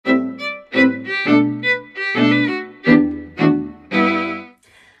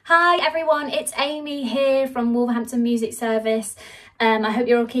everyone, it's Amy here from Wolverhampton Music Service. I hope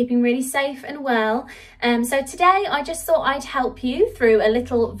you're all keeping really safe and well. So today I just thought I'd help you through a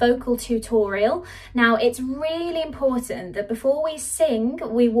little vocal tutorial. Now it's really important that before we sing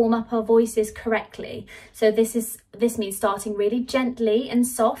we warm up our voices correctly. So this means starting really gently and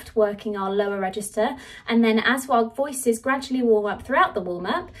soft, working our lower register, and then as our voices gradually warm up throughout the warm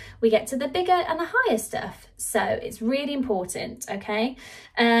up, we get to the bigger and the higher stuff. So it's really important, okay?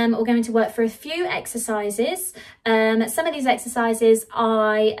 We're going to work through a few exercises. Some of these exercises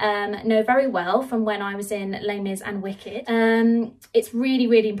I know very well from when I was in Les Mis and Wicked. It's really,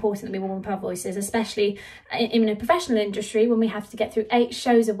 really important that we warm up our voices, especially in a professional industry when we have to get through 8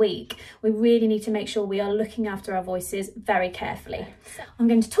 shows a week. We really need to make sure we are looking after our voices very carefully. I'm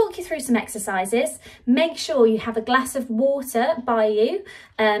going to talk you through some exercises. Make sure you have a glass of water by you,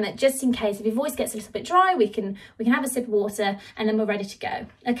 just in case if your voice gets a little bit dry, we can have a sip of water and then we're ready to go.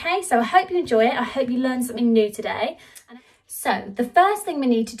 Okay, so I hope you enjoy it. I hope you learned something new today. So the first thing we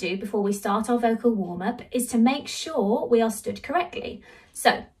need to do before we start our vocal warm-up is to make sure we are stood correctly.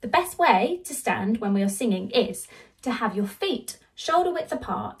 So the best way to stand when we are singing is to have your feet shoulder width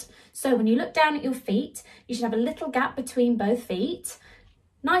apart. So when you look down at your feet, you should have a little gap between both feet,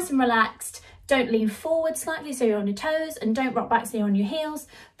 nice and relaxed. Don't lean forward slightly so you're on your toes, and don't rock back so you're on your heels.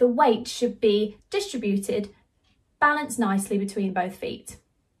 The weight should be distributed, balanced nicely between both feet.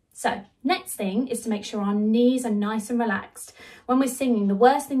 So next thing is to make sure our knees are nice and relaxed. When we're singing, the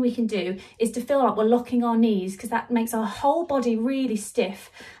worst thing we can do is to feel like we're locking our knees, because that makes our whole body really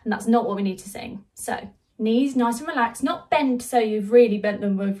stiff, and that's not what we need to sing. So knees nice and relaxed, not bent so you've really bent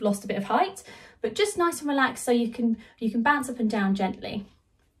them, we've lost a bit of height, but just nice and relaxed so you can bounce up and down gently.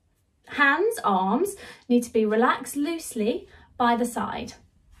 Hands, arms need to be relaxed loosely by the side.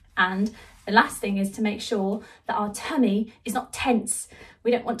 And the last thing is to make sure that our tummy is not tense.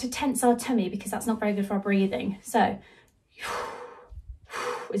 We don't want to tense our tummy because that's not very good for our breathing. So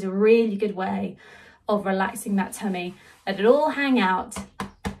is a really good way of relaxing that tummy. Let it all hang out.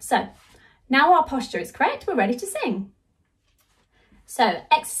 So now our posture is correct, we're ready to sing. So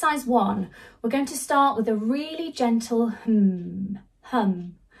exercise 1, we're going to start with a really gentle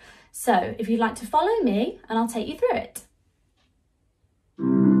hum. So if you'd like to follow me, and I'll take you through it.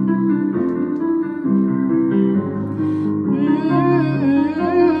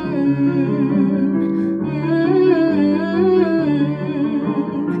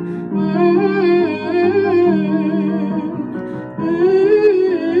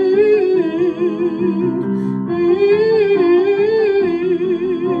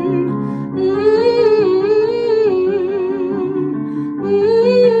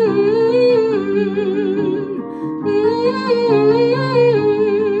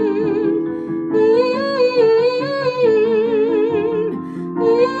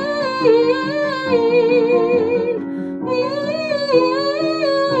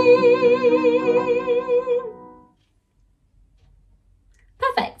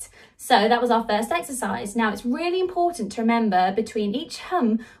 So that was our first exercise. Now it's really important to remember between each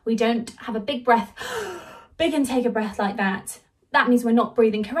hum, we don't have a big breath, big intake of breath like that. That means we're not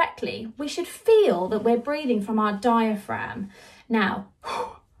breathing correctly. We should feel that we're breathing from our diaphragm. Now,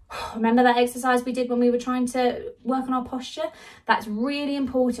 remember that exercise we did when we were trying to work on our posture? That's really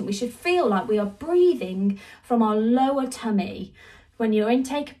important. We should feel like we are breathing from our lower tummy. When your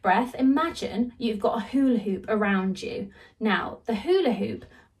intake of breath, imagine you've got a hula hoop around you. Now, the hula hoop,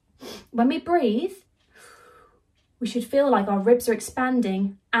 when we breathe, we should feel like our ribs are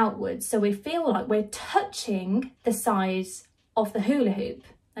expanding outwards. So we feel like we're touching the sides of the hula hoop,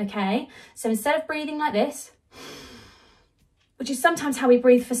 okay? So instead of breathing like this, which is sometimes how we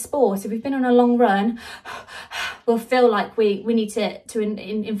breathe for sport, if we've been on a long run, we'll feel like we need to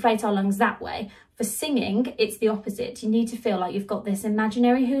inflate our lungs that way. For singing, it's the opposite. You need to feel like you've got this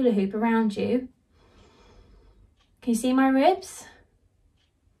imaginary hula hoop around you. Can you see my ribs?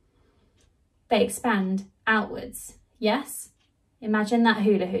 They expand outwards, yes? Imagine that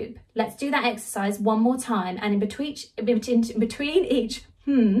hula hoop. Let's do that exercise one more time, and in between each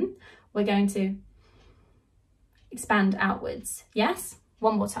we're going to expand outwards, yes?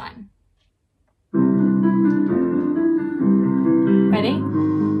 One more time. Ready?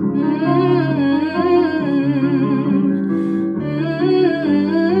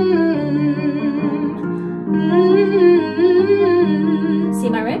 See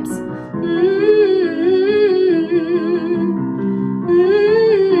my ribs?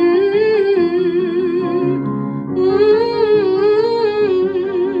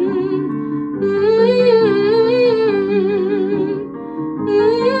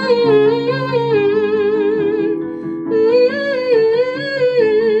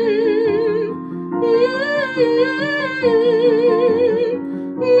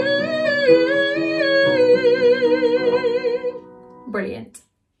 Brilliant.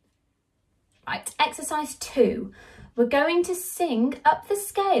 Right, exercise 2. We're going to sing up the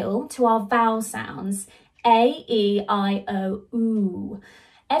scale to our vowel sounds, A, E, I, O, oo.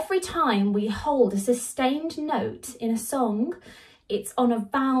 Every time we hold a sustained note in a song, it's on a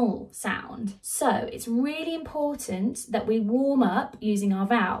vowel sound. So it's really important that we warm up using our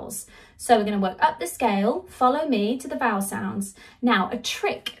vowels. So we're going to work up the scale, follow me to the vowel sounds. Now, a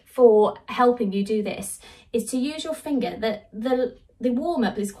trick for helping you do this is to use your finger. The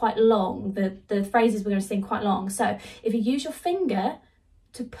warm-up is quite long, the phrases we're going to sing quite long. So if you use your finger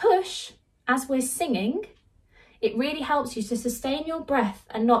to push as we're singing, it really helps you to sustain your breath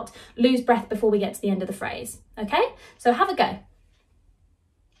and not lose breath before we get to the end of the phrase. Okay, so have a go.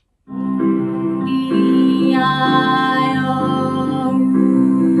 E, I, O, U.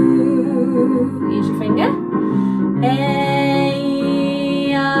 Use your finger. A,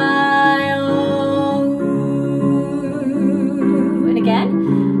 E, I, O, U. And again.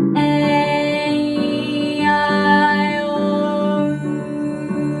 A, E, I, O, U.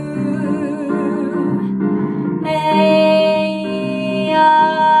 A, E, I,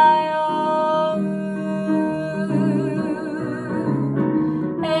 O, U.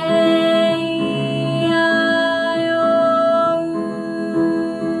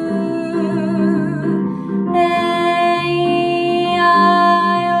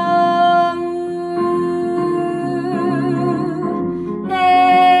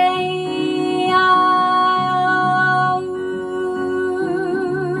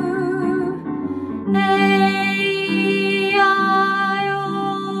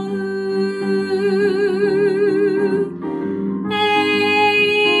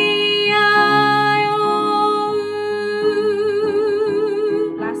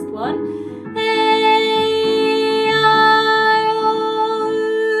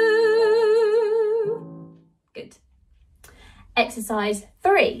 Exercise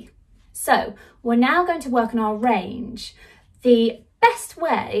 3. So we're now going to work on our range. The best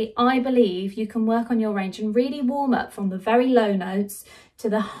way, I believe, you can work on your range and really warm up from the very low notes to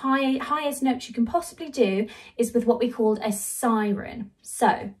the highest notes you can possibly do is with what we called a siren.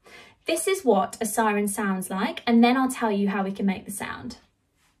 So this is what a siren sounds like, and then I'll tell you how we can make the sound.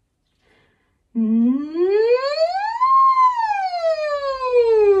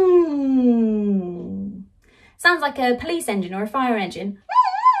 Sounds like a police engine or a fire engine.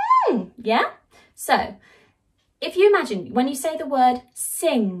 Yeah? So, if you imagine when you say the word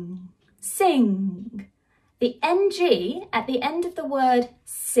sing, sing, the NG at the end of the word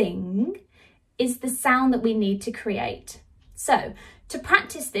sing is the sound that we need to create. So, to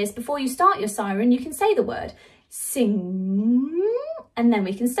practice this, before you start your siren, you can say the word sing, and then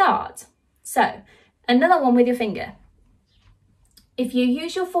we can start. So, another one with your finger. If you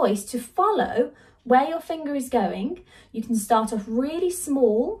use your voice to follow where your finger is going, you can start off really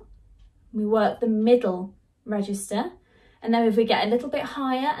small. We work the middle register, and then if we get a little bit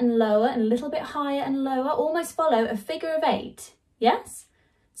higher and lower and a little bit higher and lower, almost follow a figure of 8. Yes?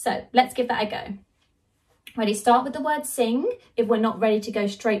 So let's give that a go. Ready? Start with the word sing if we're not ready to go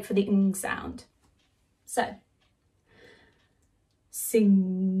straight for the ng sound. So,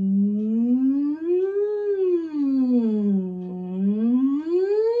 sing.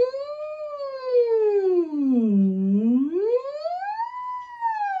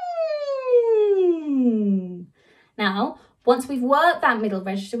 Now, once we've worked that middle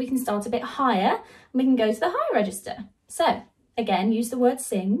register, we can start a bit higher and we can go to the high register. So, again, use the word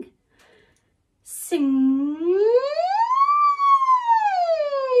sing. Sing.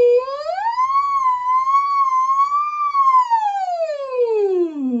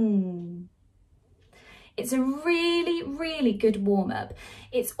 It's a really, really good warm-up.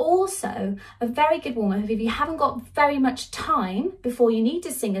 It's also a very good warm-up if you haven't got very much time before you need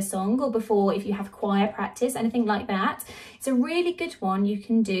to sing a song, or before if you have choir practice, anything like that. It's a really good one you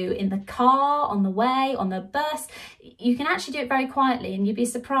can do in the car, on the way, on the bus. You can actually do it very quietly and you'd be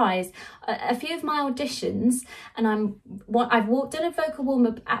surprised. A few of my auditions, and I've done a vocal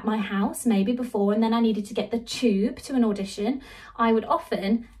warm-up at my house maybe before, and then I needed to get the tube to an audition. I would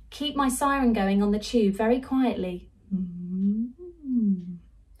often keep my siren going on the tube very quietly.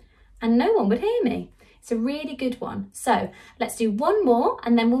 And no one would hear me. It's a really good one. So let's do one more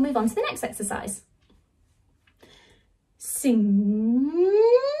and then we'll move on to the next exercise. Sing.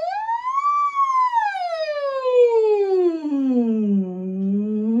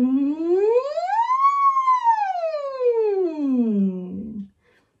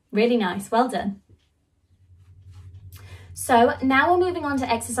 Really nice, well done. So now we're moving on to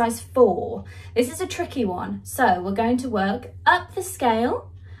exercise 4. This is a tricky one. So we're going to work up the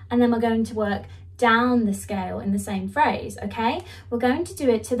scale and then we're going to work down the scale in the same phrase, okay? We're going to do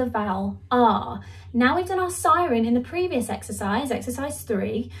it to the vowel R. Now we've done our siren in the previous exercise, exercise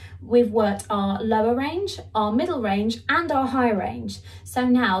 3, we've worked our lower range, our middle range, and our high range. So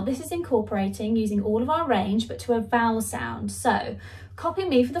now this is incorporating using all of our range, but to a vowel sound. So copy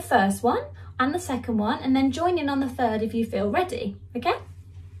me for the first one and the second one, and then join in on the third if you feel ready, okay?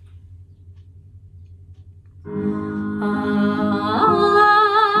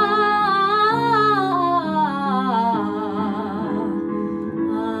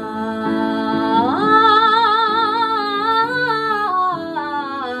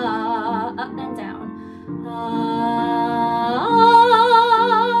 Up and down.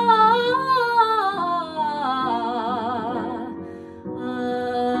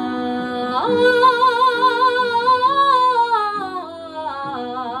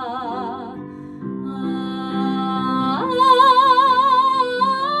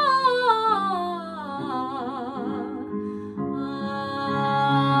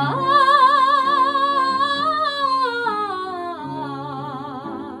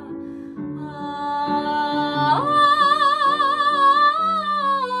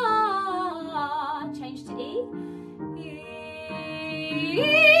 Change to E.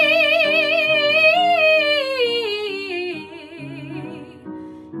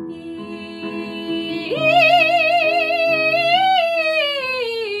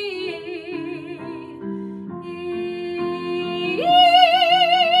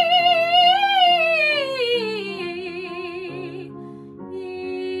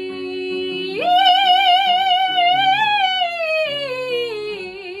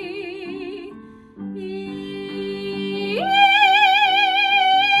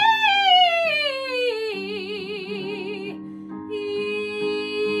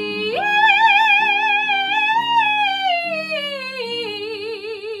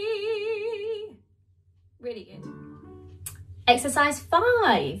 Really good. Exercise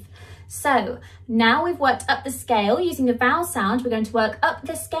 5. So now we've worked up the scale using the vowel sound, we're going to work up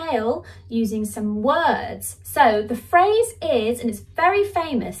the scale using some words. So the phrase is, and it's very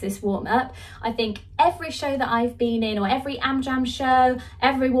famous, this warm-up, I think every show that I've been in, or every Am-Jam show,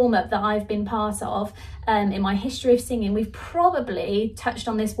 every warm-up that I've been part of in my history of singing, we've probably touched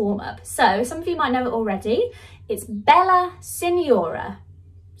on this warm-up. So some of you might know it already. It's Bella Signora.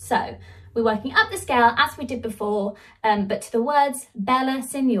 So we're working up the scale as we did before, but to the words Bella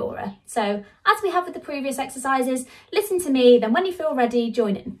Signora. So as we have with the previous exercises, listen to me, then when you feel ready,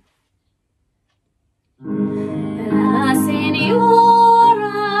 join in. Bella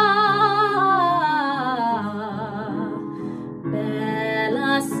Signora,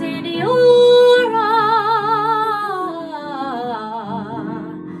 Bella Signora,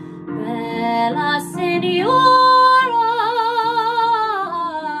 Bella Signora.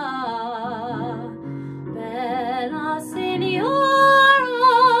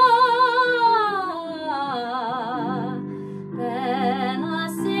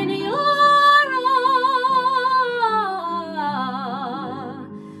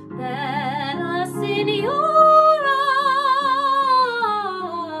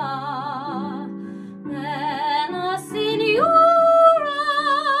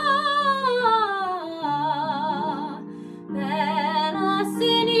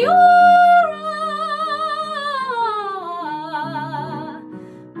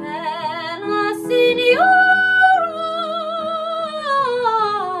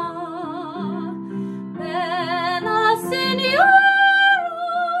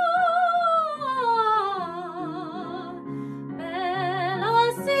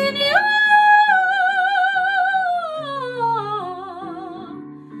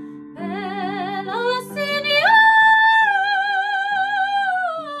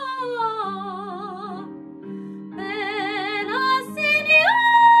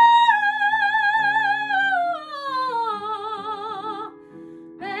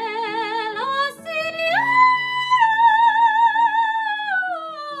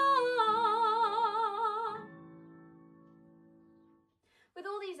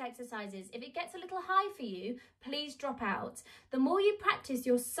 Exercises, if it gets a little high for you, please drop out. The more you practice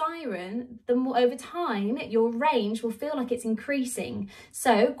your siren, the more over time your range will feel like it's increasing.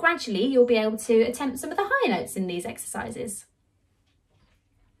 So gradually you'll be able to attempt some of the higher notes in these exercises.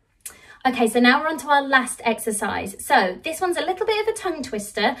 Okay, so now we're on to our last exercise. So this one's a little bit of a tongue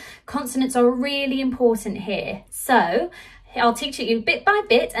twister. Consonants are really important here. So I'll teach it you bit by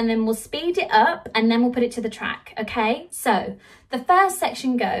bit and then we'll speed it up and then we'll put it to the track, okay? So the first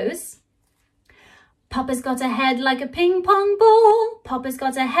section goes, Papa's got a head like a ping pong ball. Papa's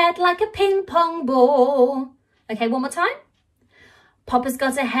got a head like a ping pong ball. Okay, one more time. Papa's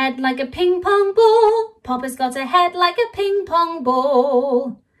got a head like a ping pong ball. Papa's got a head like a ping pong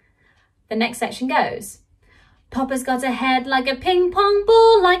ball. The next section goes. Papa's got a head like a ping pong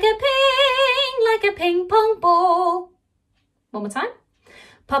ball, like a ping pong ball. One more time.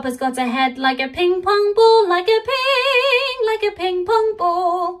 Papa's got a head like a ping pong ball, like a ping pong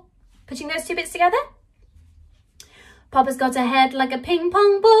ball. Putting those two bits together. Papa's got a head like a ping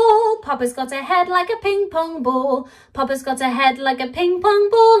pong ball. Papa's got a head like a ping pong ball. Papa's got a head like a ping pong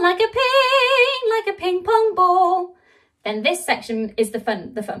ball, like a ping pong ball. Then this section is the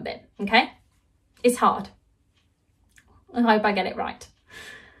fun bit, okay? It's hard. I hope I get it right.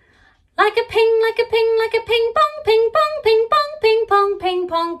 Like a ping pong, ping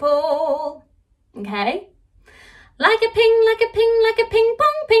pong ball. Okay? Like a ping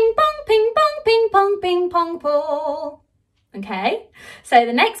pong ball. Okay? So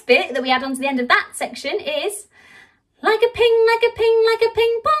the next bit that we add on to the end of that section is like a ping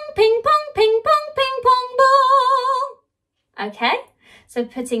pong ball. Okay? So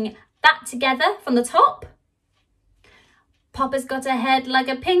putting that together from the top. Papa's got a head like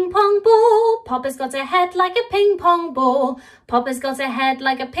a ping pong ball. Papa's got a head like a ping pong ball. Papa's got a head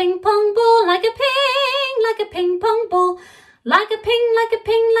like a ping pong ball, like a ping pong ball. Like a ping pong,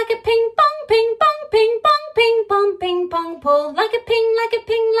 ping pong ball. Like a ping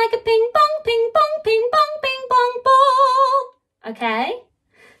pong ball. Okay?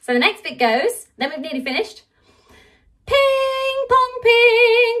 So the next bit goes, then we've nearly finished. Ping pong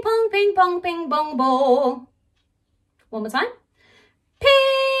ball. One more time. Ping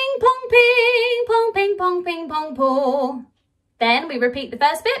pong ball. Then we repeat the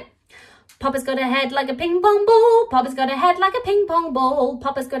first bit. Papa's got a head like a ping pong ball. Papa's got a head like a ping pong ball.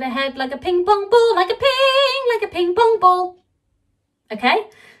 Papa's got a head like a ping pong ball, like a ping pong ball. Okay,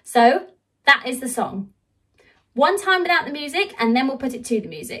 so that is the song. One time without the music, and then we'll put it to the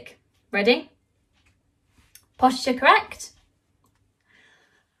music. Ready? Posture correct.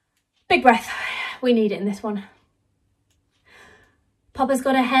 Big breath. We need it in this one. Papa's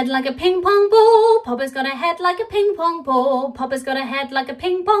got a head like a ping pong ball. Papa's got a head like a ping pong ball. Papa's got a head like a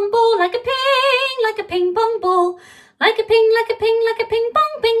ping pong ball, like a ping pong ball. Like a ping pong, ping pong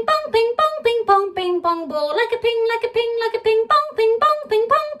ball. Like a ping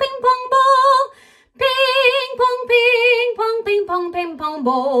pong ball. Ping pong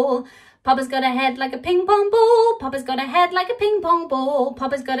ball. Papa's got a head like a ping pong ball. Papa's got a head like a ping pong ball.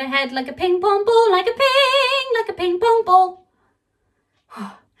 Papa's got a head like a ping pong ball, like a ping pong ball.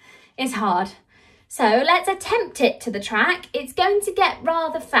 It's hard. So let's attempt it to the track. It's going to get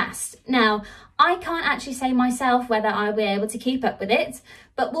rather fast. Now, I can't actually say myself whether I'll be able to keep up with it,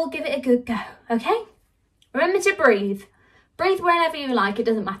 but we'll give it a good go, okay? Remember to breathe. Breathe wherever you like, it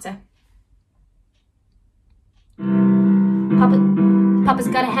doesn't matter. Papa's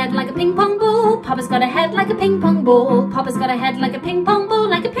got a head like a ping pong ball. Papa's got a head like a ping pong ball. Papa's got a head like a ping pong ball,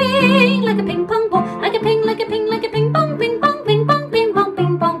 like a ping pong ball. Like a ping pong, ping pong ball. Like a ping pong, ping pong ball.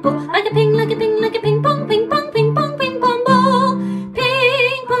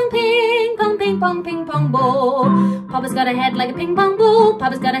 Ping pong ball. Papa's got a head like a ping pong ball.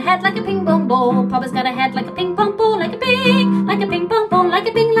 Papa's got a head like a ping pong ball. Papa's got a head like a ping pong ball, like a ping pong ball,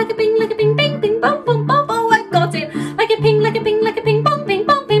 like a ping pong ball. Oh, I got it. Like a ping pong, ping pong ball.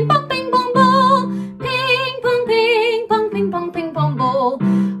 Ping pong ball.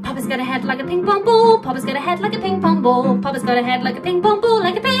 Papa's got a head like a ping pong ball. Papa's got a head like a ping pong ball. Papa's got a head like a ping pong ball,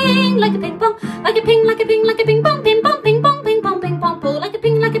 like a ping pong, like a ping pong, ping pong ball, like a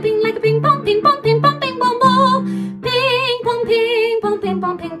ping pong, ping pong ball.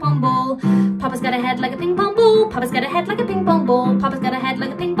 Ping pong ball. Papa's got a head like a ping pong ball. Papa's got a head like a ping pong ball. Papa's got a head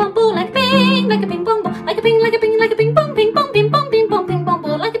like a ping pong ball, like a ping pong ball, like a ping pong, ping pong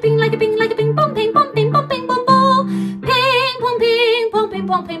ball, like a ping pong, ping pong ball.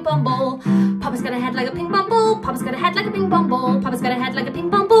 Ping pong ball. Papa's got a head like a ping pong ball. Papa's got a head like a ping pong ball. Papa's got a head like a ping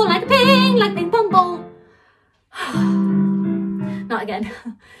pong ball, like a ping pong ball. Not again.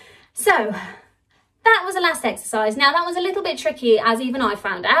 So that was the last exercise. Now that was a little bit tricky, as even I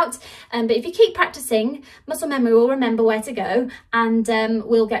found out, but if you keep practicing, muscle memory will remember where to go, and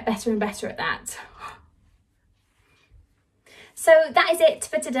we'll get better and better at that. So that is it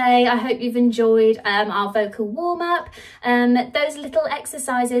for today. I hope you've enjoyed our vocal warm-up. Those little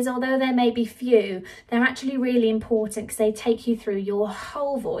exercises, although there may be few, they're actually really important because they take you through your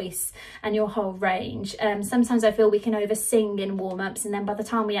whole voice and your whole range. Sometimes I feel we can over-sing in warm-ups, and then by the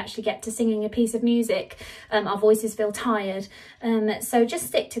time we actually get to singing a piece of music, our voices feel tired. So just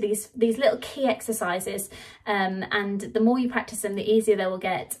stick to these little key exercises, and the more you practice them, the easier they will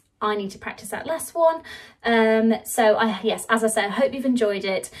get. I need to practice that last one. Yes, as I say, I hope you've enjoyed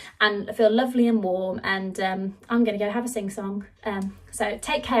it and feel lovely and warm, and I'm going to go have a sing-song. So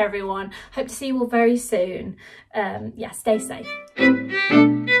take care, everyone. Hope to see you all very soon. Yeah, stay safe.